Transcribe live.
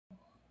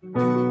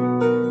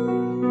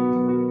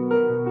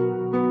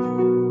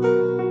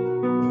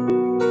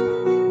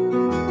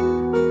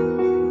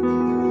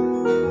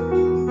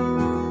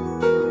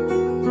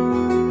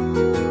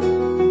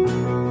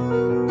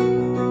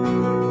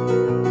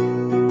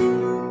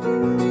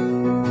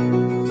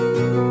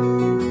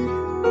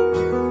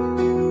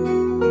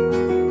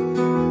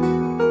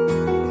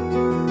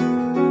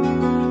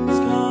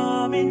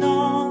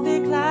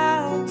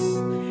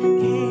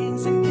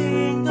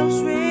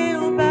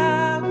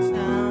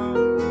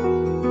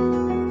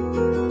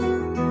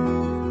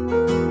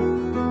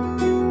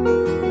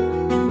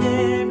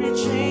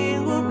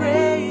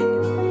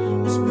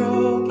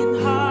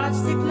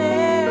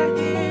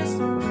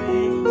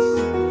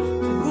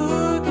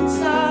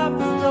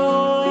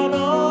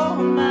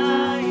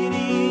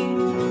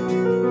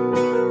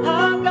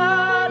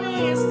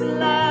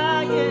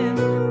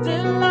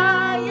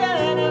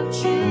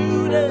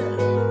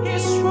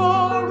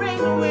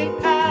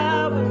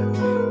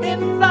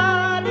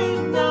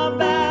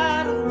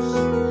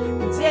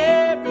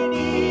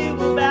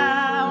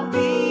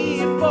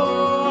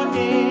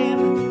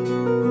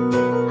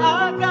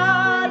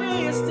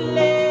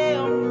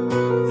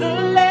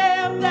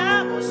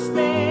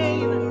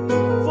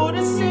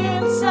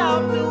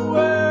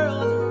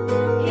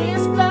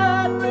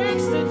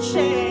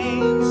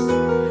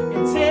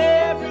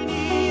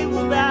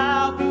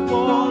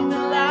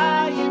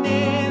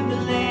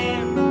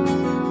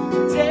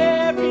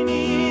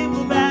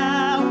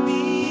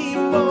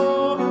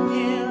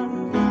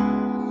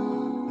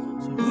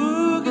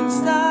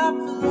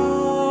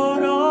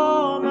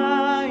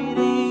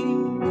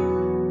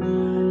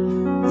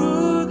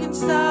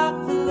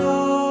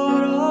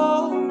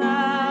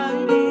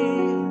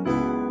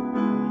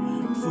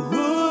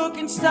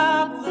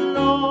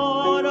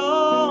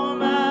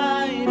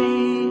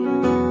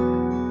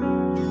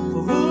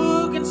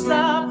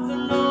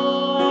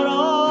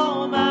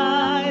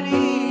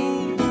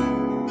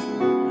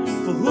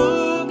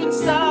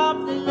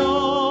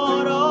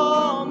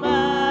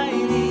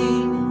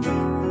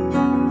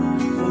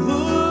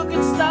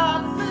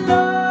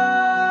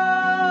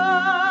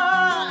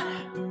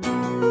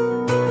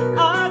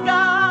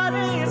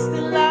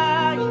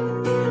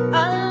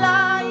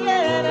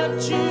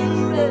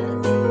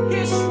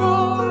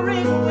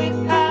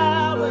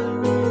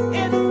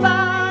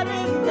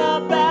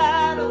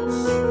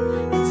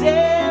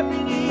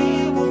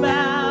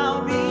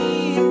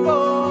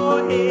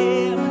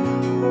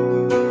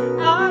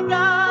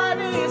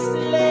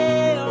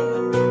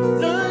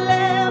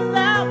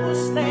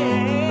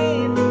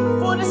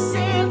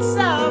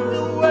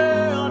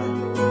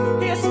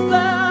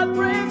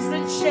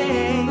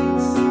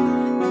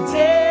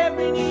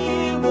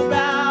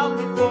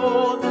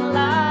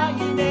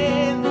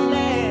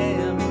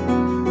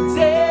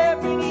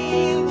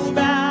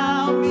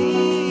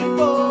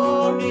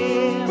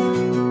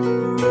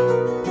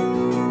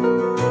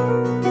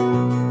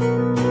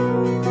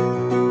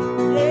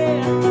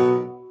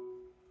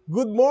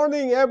Good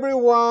morning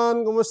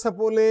everyone! Kumusta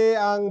po uli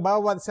ang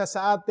bawat isa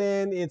sa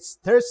atin? It's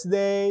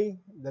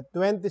Thursday, the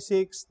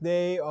 26th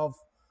day of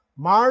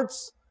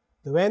March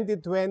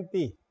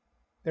 2020.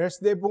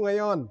 Thursday po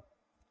ngayon.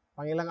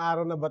 Pangilang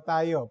araw na ba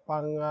tayo?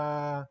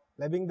 12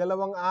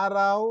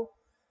 araw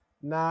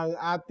ng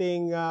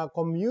ating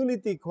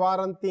community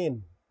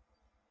quarantine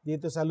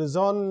dito sa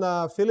Luzon,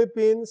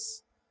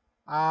 Philippines,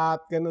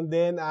 at ganun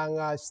din ang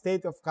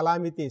state of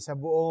calamity sa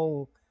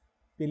buong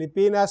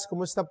Pilipinas.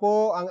 Kumusta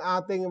po ang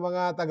ating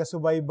mga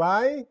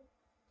taga-subaybay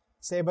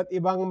sa iba't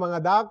ibang mga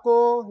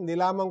dako, hindi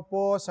lamang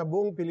po sa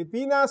buong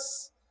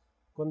Pilipinas,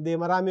 kundi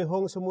marami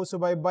hong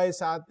sumusubaybay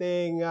sa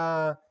ating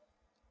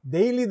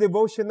daily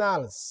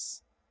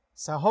devotionals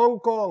sa Hong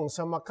Kong,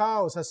 sa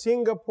Macau, sa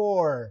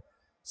Singapore,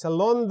 sa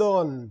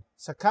London,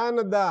 sa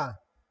Canada,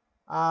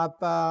 at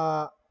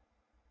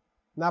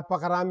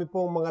napakarami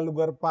pong mga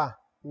lugar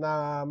pa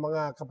na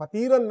mga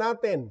kapatiran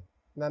natin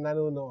na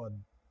nanonood.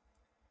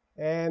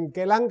 And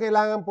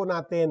kailangan po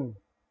natin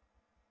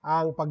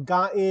ang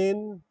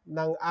pagkain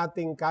ng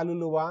ating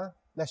kaluluwa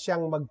na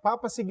siyang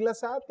magpapasigla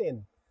sa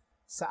atin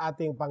sa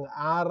ating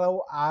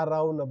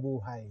pang-araw-araw na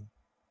buhay.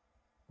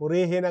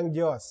 Purihin ang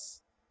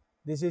Diyos.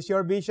 This is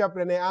your Bishop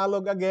Renato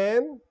Alog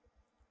again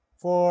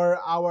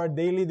for our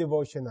daily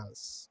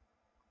devotionals.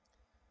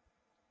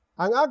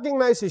 Ang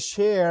aking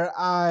nais-share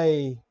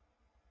ay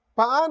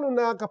paano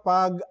na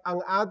kapag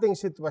ang ating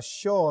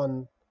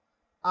sitwasyon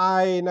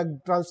ay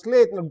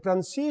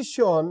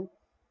nag-transition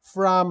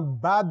from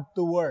bad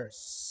to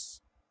worse.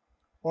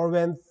 Or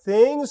when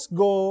things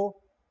go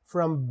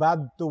from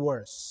bad to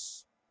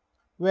worse.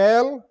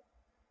 Well,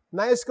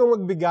 nais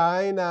kong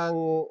magbigay ng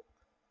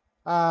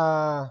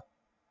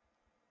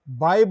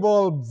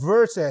Bible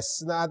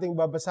verses na ating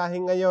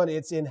babasahin ngayon.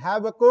 It's in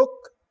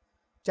Habakkuk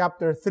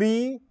chapter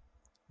 3,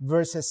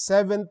 verses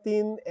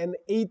 17 and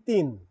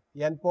 18.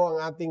 Yan po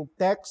ang ating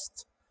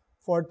text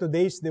for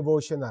today's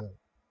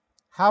devotional.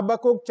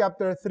 Habakkuk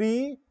chapter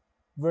 3,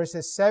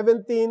 verses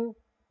 17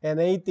 and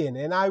 18,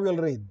 and I will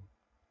read.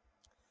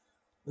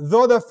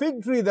 Though the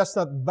fig tree does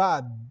not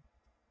bud,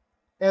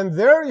 and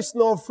there is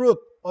no fruit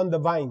on the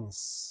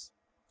vines.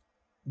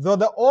 Though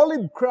the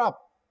olive crop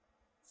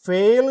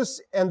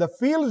fails and the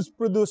fields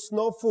produce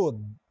no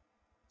food,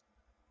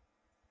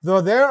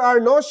 though there are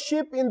no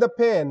sheep in the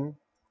pen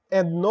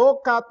and no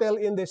cattle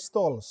in the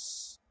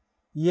stalls,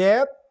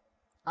 yet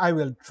I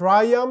will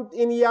triumph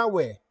in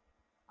Yahweh.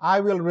 I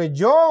will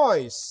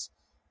rejoice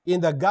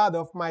in the God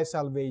of my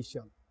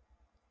salvation.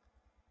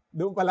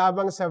 Doon pa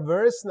lamang sa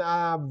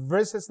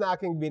verses na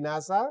aking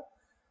binasa,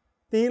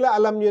 tila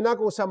alam nyo na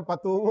kung saan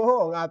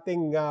patungo ang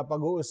ating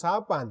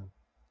pag-uusapan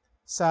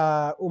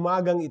sa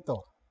umagang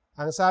ito.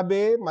 Ang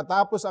sabi,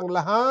 matapos ang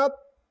lahat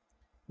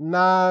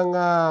ng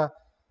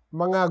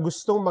mga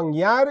gustong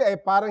mangyari ay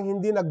parang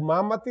hindi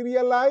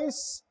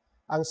nagmamaterialize,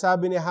 ang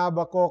sabi ni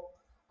Habakkuk,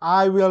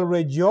 I will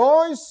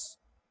rejoice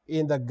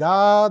in the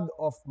God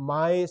of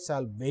my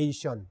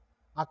salvation.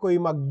 Ako'y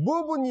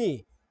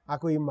magbubunyi,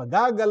 ako'y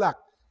magagalak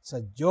sa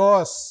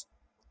Diyos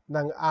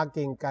ng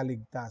aking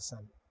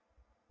kaligtasan.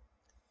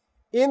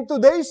 In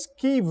today's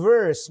key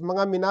verse,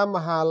 mga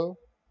minamahal,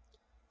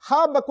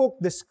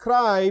 Habakkuk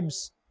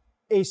describes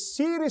a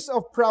series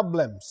of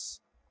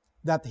problems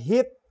that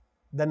hit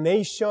the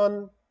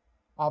nation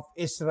of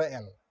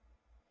Israel.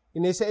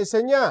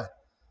 Inisa-isa niya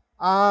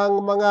ang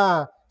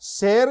mga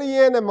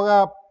serye ng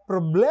mga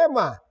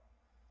problema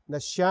na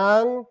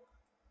siyang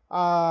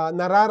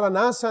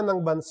nararanasan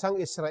ng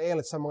bansang Israel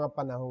sa mga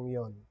panahong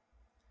yon.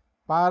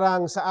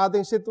 Parang sa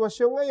ating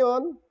sitwasyon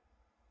ngayon,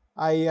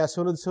 ay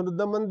sunod-sunod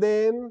naman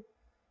din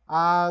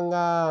ang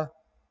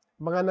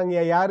mga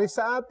nangyayari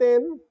sa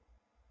atin.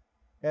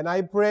 And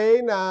I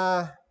pray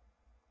na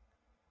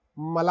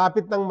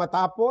malapit nang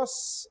matapos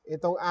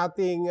itong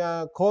ating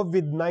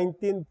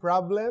COVID-19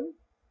 problem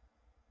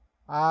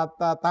at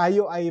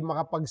tayo ay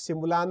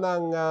makapagsimula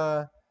ng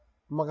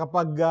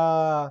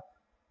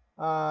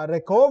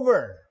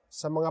recover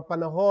sa mga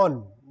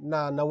panahon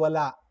na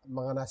nawala,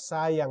 mga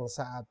nasayang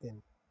sa atin.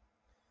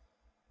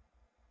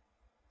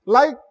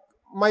 Like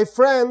my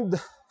friend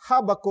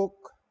Habakkuk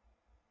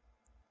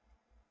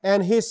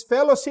and his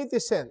fellow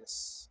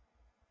citizens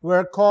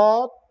were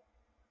caught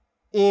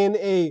in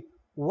a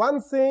one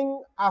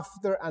thing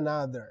after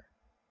another.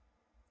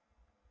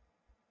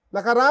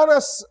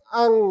 Nakaranas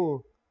ang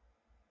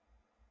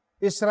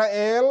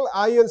Israel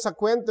ayon sa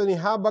kwento ni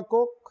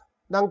Habakkuk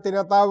ng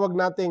tinatawag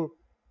nating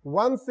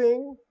one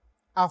thing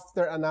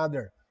after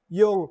another.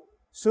 Yung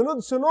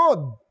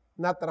sunod-sunod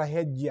na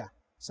trahedya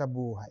sa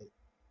buhay.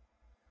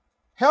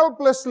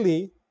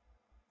 Helplessly,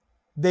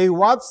 they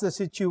watch the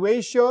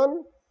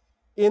situation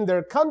in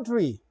their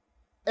country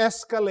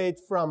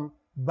escalate from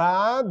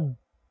bad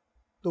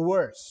to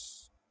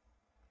worse.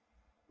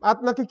 At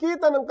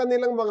nakikita ng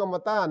kanilang mga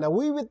mata,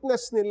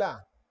 nawi-witness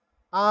nila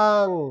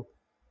ang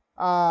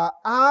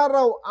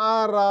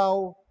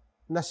araw-araw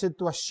na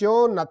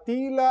sitwasyon na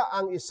tila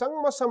ang isang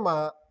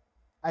masama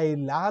ay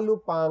lalo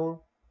pang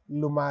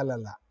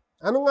lumalala.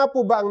 Ano nga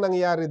po ba ang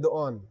nangyari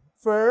doon?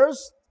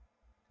 First,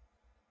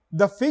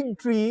 the fig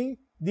tree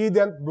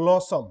didn't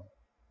blossom.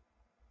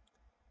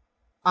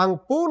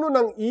 Ang puno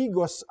ng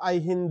igos ay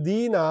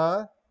hindi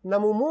na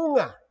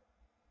namumunga.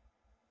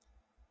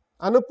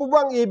 Ano po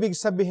ba ang ibig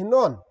sabihin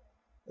nun?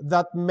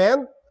 That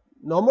meant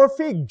no more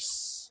figs.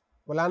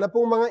 Wala na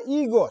pong mga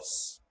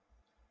igos.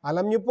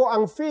 Alam niyo po,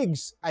 ang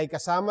figs ay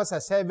kasama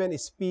sa 7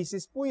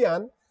 species po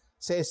yan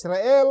sa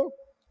Israel.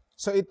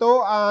 So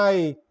ito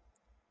ay,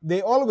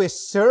 they always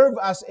serve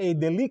as a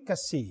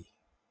delicacy.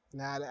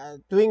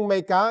 Tuwing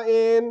may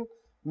kain,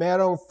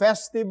 merong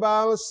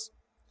festivals,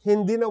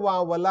 hindi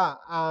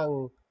nawawala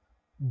ang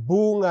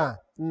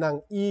bunga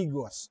ng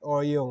igos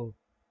o yung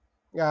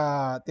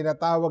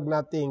tinatawag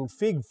nating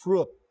fig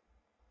fruit.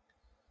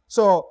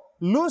 So,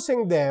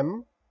 losing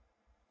them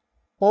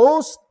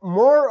posed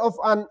more of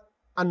an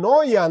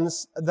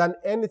annoyance than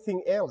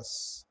anything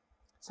else.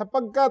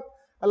 Sapagkat,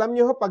 alam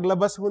niyo,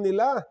 paglabas ho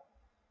nila,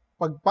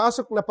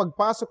 pagpasok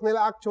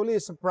nila actually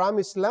sa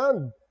promised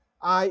land,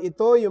 ay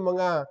ito yung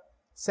mga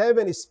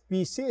 7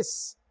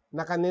 species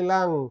na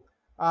kanilang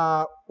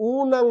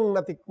unang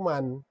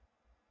natikman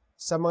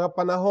sa mga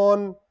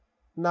panahon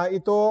na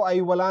ito ay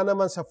wala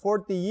naman sa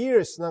 40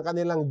 years ng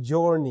kanilang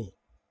journey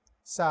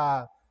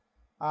sa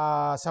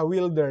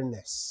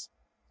wilderness.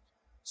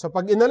 So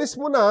pag inalis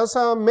mo na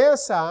sa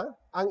mesa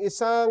ang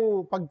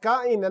isang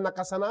pagkain na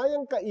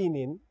nakasanayang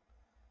kainin,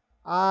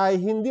 ay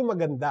hindi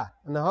maganda.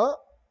 Ano?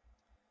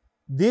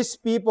 These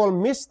people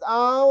missed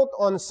out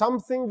on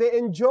something they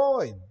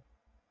enjoyed.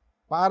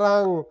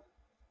 Parang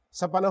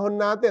sa panahon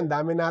natin,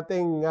 dami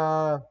nating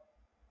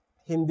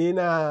hindi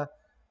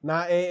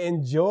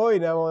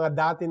na-enjoy na mga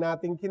dati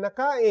nating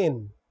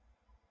kinakain.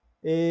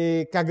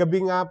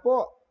 Kagabi nga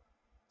po,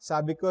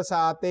 sabi ko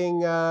sa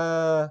ating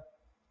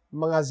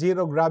mga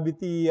zero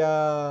gravity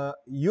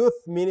youth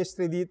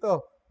ministry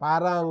dito,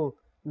 parang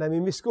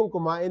namimiss kong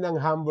kumain ng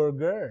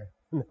hamburger.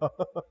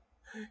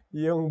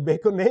 Yung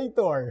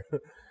Baconator.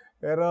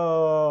 Pero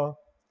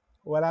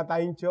wala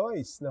tayong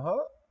choice,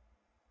 no?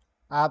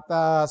 At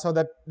so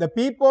the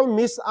people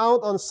miss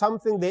out on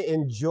something they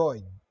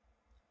enjoyed,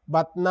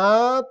 but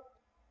not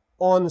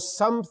on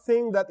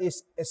something that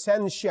is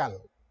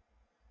essential.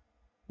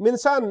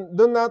 minsan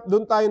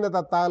doon tayo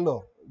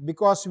natatalo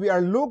because we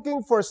are looking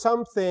for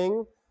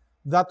something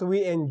that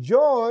we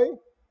enjoy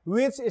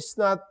which is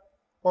not,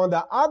 on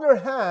the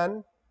other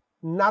hand,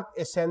 not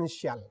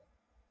essential.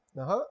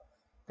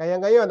 Kaya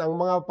ngayon, ang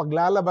mga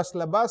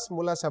paglalabas-labas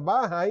mula sa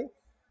bahay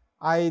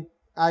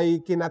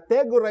ay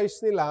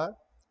kinategorize nila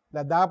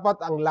na dapat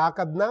ang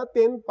lakad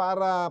natin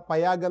para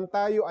payagan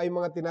tayo ay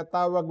mga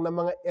tinatawag na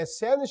mga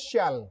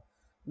essential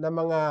na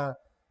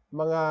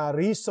mga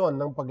reason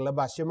ng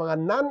paglabas. Yung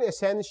mga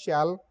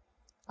non-essential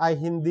ay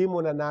hindi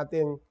muna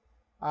natin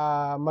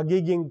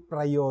magiging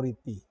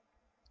priority.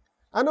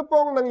 Ano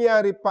pong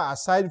nangyari pa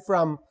aside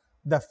from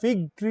the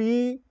fig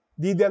tree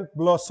didn't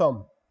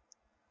blossom?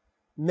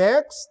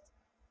 Next,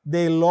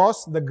 they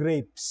lost the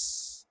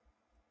grapes.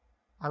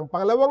 Ang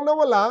pangalawang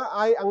nawala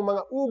ay ang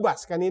mga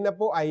ubas. Kanina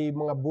po ay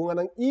mga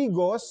bunga ng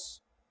igos.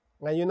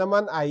 Ngayon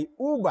naman ay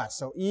ubas.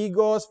 So,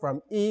 igos,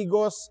 from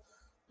igos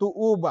to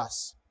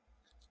ubas.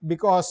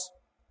 Because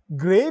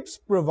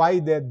grapes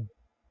provided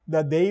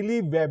the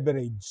daily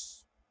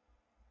beverage.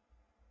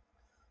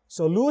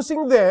 So,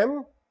 losing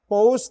them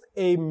posed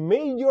a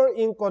major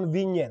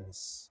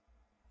inconvenience.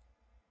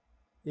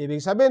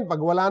 Ibig sabihin,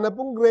 pag wala na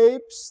pong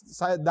grapes,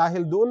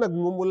 dahil doon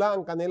nagmumula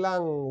ang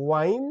kanilang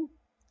wine,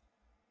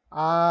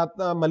 at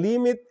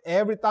malimit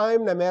every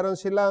time na meron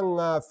silang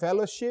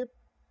fellowship,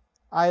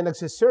 ay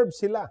nagsiserve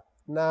sila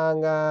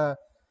ng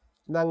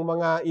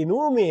mga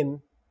inumin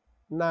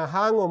na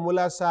hango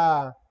mula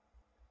sa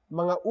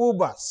mga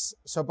ubas.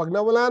 So pag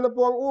nawala na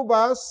po ang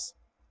ubas,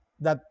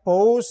 that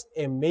posed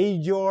a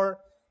major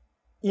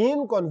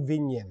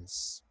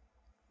inconvenience.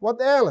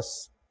 What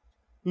else?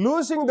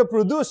 Losing the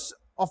produce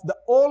of the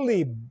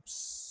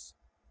olives.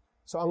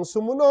 So ang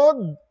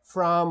sumunod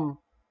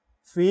from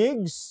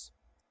figs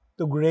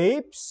to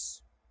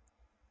grapes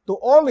to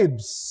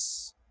olives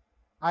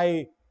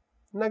ay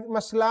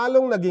mas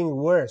lalong naging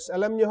worse.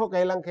 Alam niyo ho,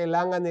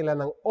 kailangan nila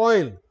ng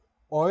oil.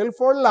 Oil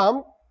for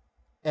lamp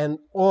and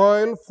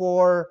oil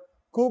for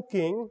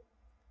cooking.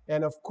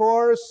 And of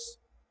course,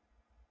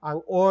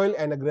 ang oil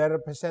ay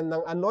nagre-represent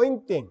ng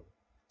anointing.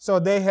 So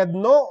they had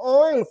no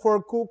oil for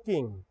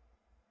cooking.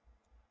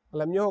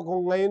 Alam niyo,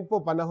 kung ngayon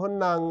po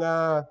panahon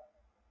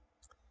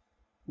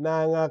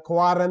ng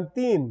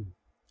quarantine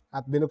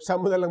at binuksan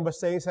mo na lang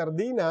basta yung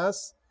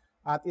sardinas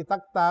at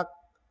itaktak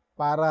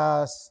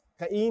para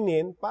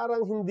kainin,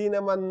 parang hindi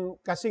naman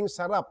kasing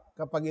sarap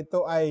kapag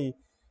ito ay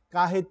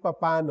kahit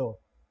papano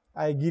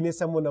ay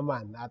ginisa mo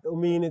naman at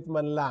uminit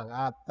man lang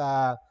at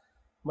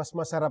mas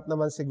masarap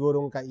naman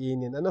sigurong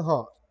kainin. Ano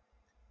ho?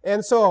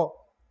 And so,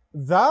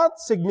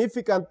 that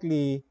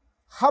significantly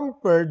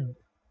hampered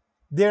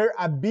their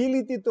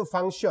ability to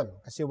function.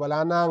 Kasi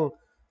wala nang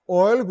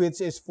oil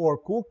which is for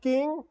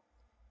cooking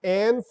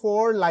and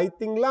for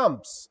lighting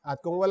lamps.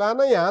 At kung wala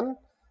na yan,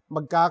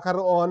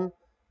 magkakaroon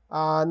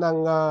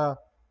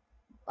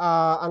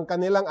ang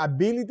kanilang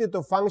ability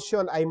to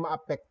function ay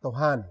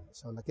maapektuhan.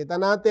 So nakita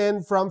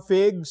natin from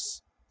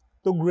figs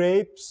to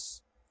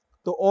grapes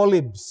to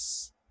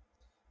olives.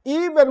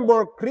 Even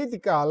more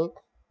critical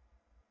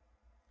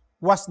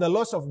was the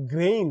loss of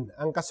grain.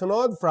 Ang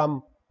kasunod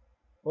from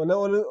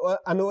ano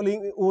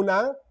uling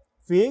una?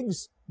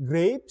 Figs,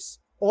 grapes,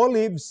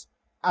 olives,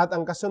 at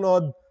ang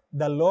kasunod,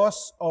 the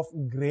loss of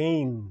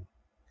grain.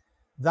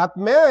 That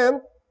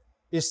meant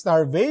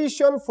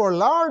starvation for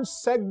large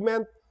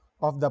segment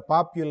of the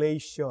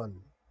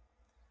population.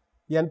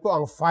 Yan po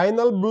ang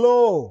final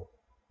blow.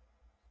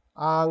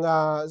 Ang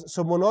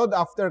sumunod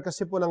after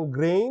kasi po ng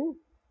grain,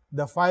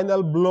 the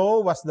final blow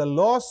was the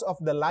loss of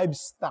the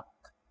livestock.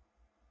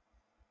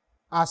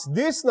 As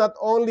this not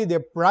only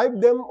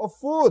deprived them of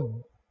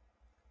food,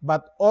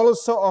 but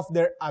also of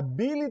their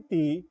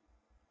ability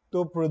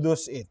to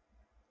produce it.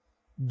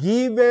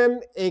 Given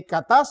a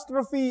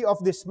catastrophe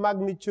of this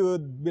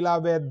magnitude,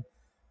 beloved,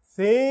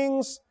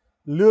 things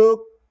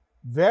look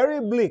very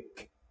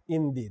bleak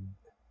indeed.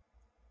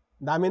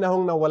 Dami na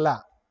hong nawala.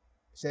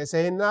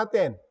 Sesehin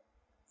natin.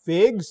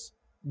 Figs,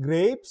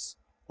 grapes,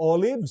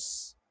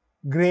 olives,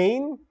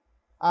 grain,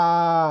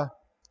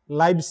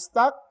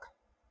 livestock,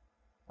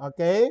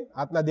 okay?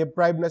 At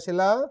na-deprive na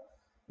sila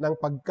ng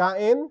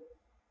pagkain.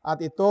 At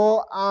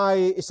ito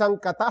ay isang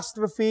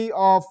catastrophe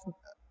of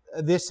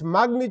this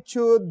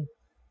magnitude.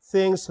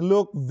 Things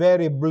look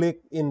very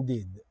bleak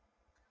indeed.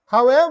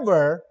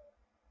 However,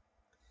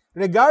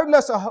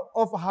 regardless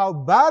of how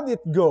bad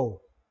it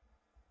go,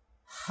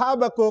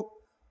 Habakkuk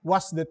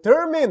was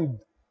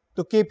determined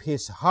to keep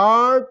his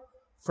heart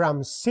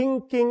from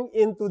sinking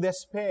into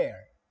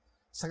despair.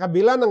 Sa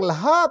kabila ng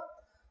lahat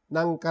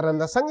ng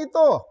karanasang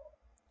ito,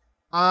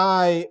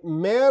 ay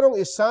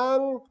merong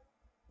isang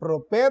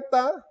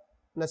propeta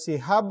na si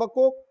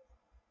Habakkuk,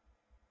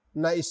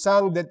 na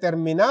isang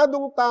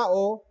determinadong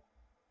tao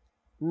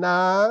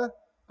na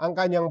ang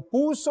kanyang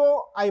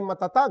puso ay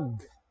matatag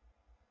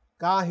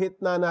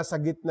kahit na nasa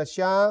gitna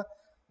siya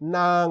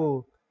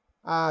ng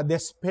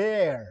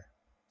despair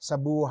sa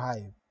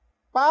buhay.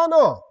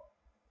 Paano?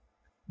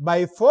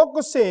 By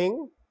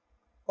focusing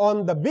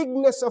on the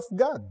bigness of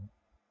God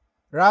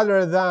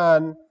rather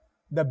than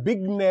the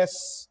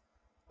bigness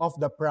of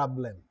the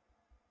problem.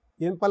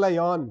 Yun pala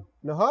yun.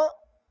 No?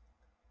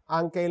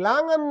 Ang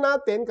kailangan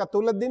natin,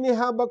 katulad din ni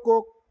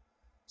Habakkuk,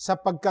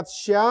 sapagkat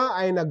siya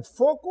ay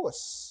nag-focus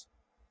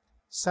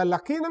sa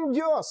laki ng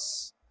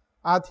Diyos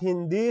at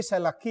hindi sa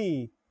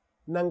laki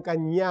ng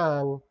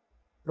kanyang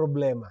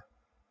problema.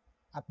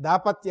 At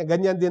dapat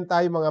ganyan din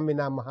tayo mga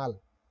minamahal.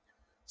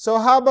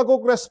 So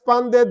Habakkuk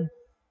responded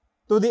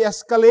to the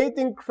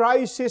escalating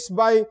crisis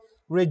by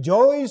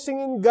rejoicing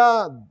in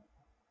God.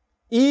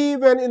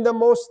 Even in the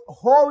most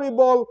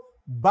horrible,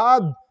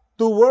 bad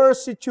to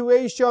worse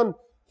situation,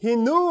 he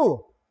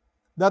knew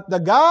that the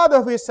God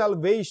of his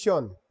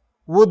salvation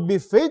would be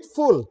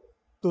faithful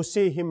to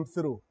see him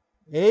through.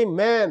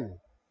 Amen.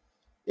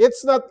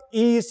 It's not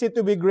easy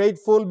to be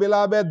grateful,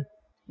 beloved,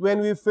 when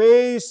we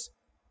face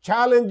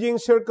challenging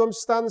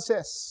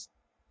circumstances.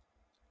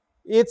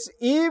 It's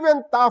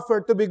even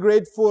tougher to be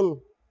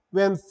grateful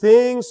when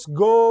things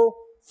go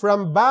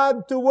from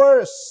bad to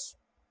worse.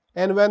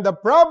 And when the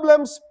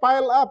problems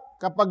pile up,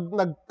 kapag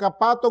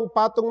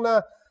nagkapatong-patong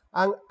na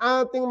ang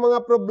ating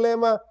mga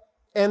problema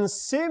and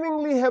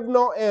seemingly have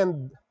no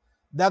end,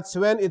 that's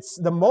when it's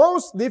the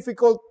most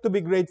difficult to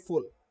be grateful.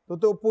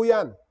 Totoo po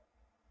yan.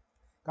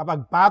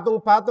 Kapag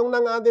patong-patong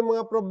ng ating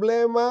mga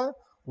problema,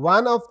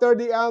 one after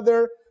the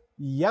other,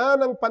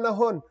 yan ang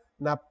panahon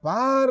na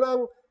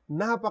parang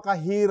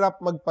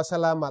napakahirap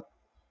magpasalamat.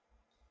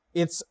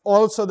 It's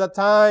also the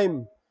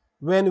time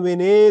when we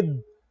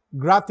need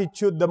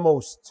gratitude the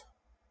most.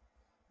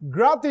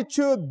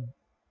 Gratitude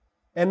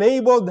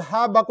enabled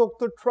Habakkuk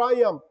to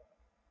triumph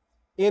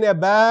in a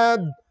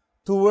bad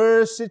to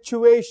worse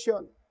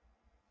situation.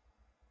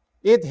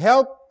 It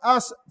helped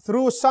us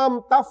through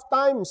some tough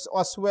times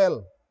as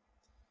well.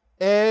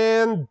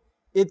 And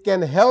it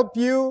can help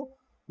you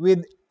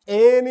with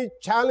any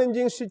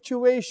challenging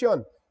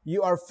situation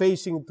you are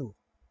facing to.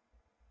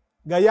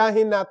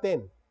 Gayahin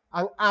natin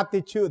ang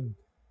attitude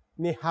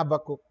ni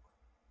Habakkuk.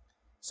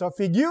 So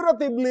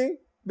figuratively,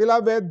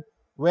 beloved,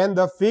 when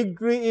the fig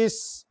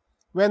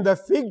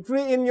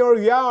tree in your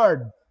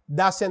yard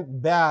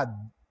doesn't bud,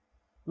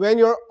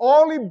 when your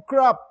olive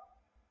crop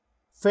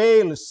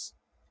fails,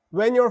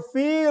 when your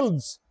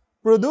fields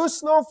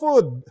produce no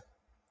food,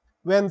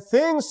 when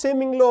things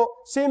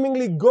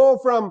seemingly go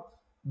from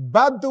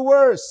bad to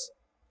worse,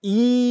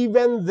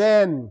 even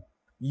then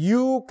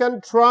you can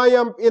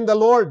triumph in the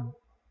Lord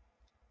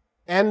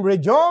and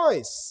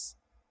rejoice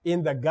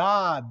in the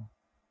God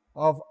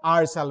of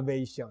our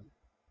salvation.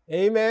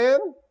 Amen?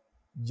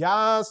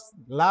 Just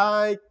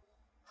like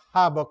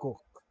Habakkuk.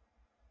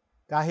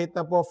 Kahit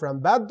na po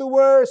from bad to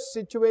worse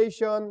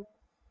situation,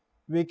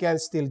 we can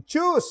still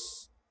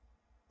choose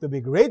to be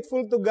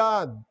grateful to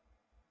God.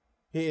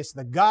 He is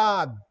the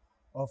God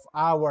of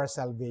our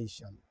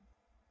salvation.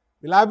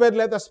 Beloved,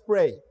 let us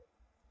pray.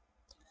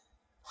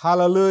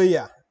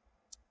 Hallelujah.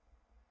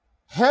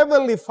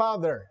 Heavenly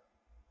Father,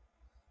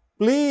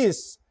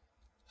 please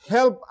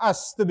help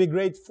us to be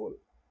grateful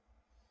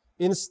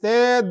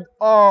instead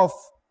of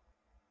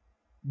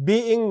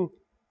being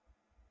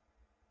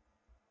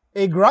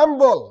a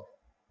grumble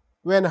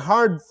when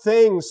hard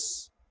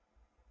things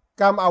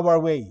come our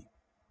way.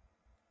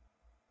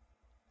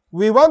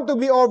 We want to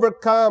be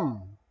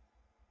overcome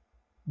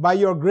by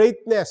your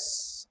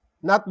greatness,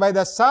 not by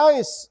the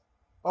size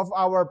of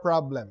our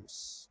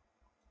problems.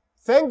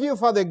 Thank you,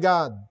 Father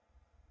God,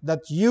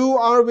 that you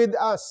are with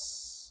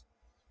us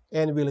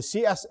and will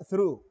see us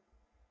through.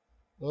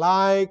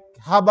 Like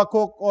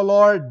Habakkuk, O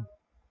Lord,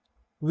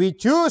 we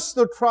choose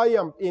to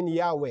triumph in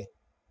Yahweh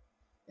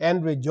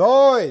and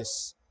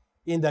rejoice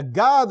in the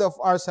God of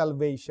our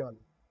salvation.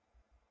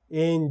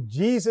 In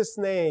Jesus'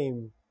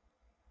 name,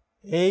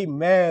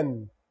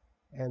 amen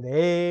and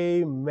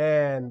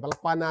amen.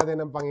 Palakpakan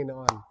natin ang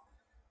Panginoon.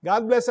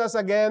 God bless us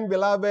again,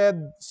 beloved.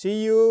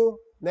 See you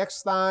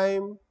next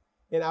time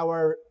in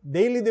our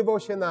daily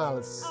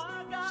devotionals.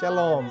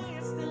 Shalom.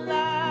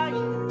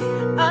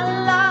 A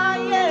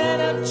Lion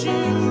of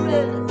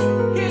Judah,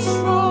 His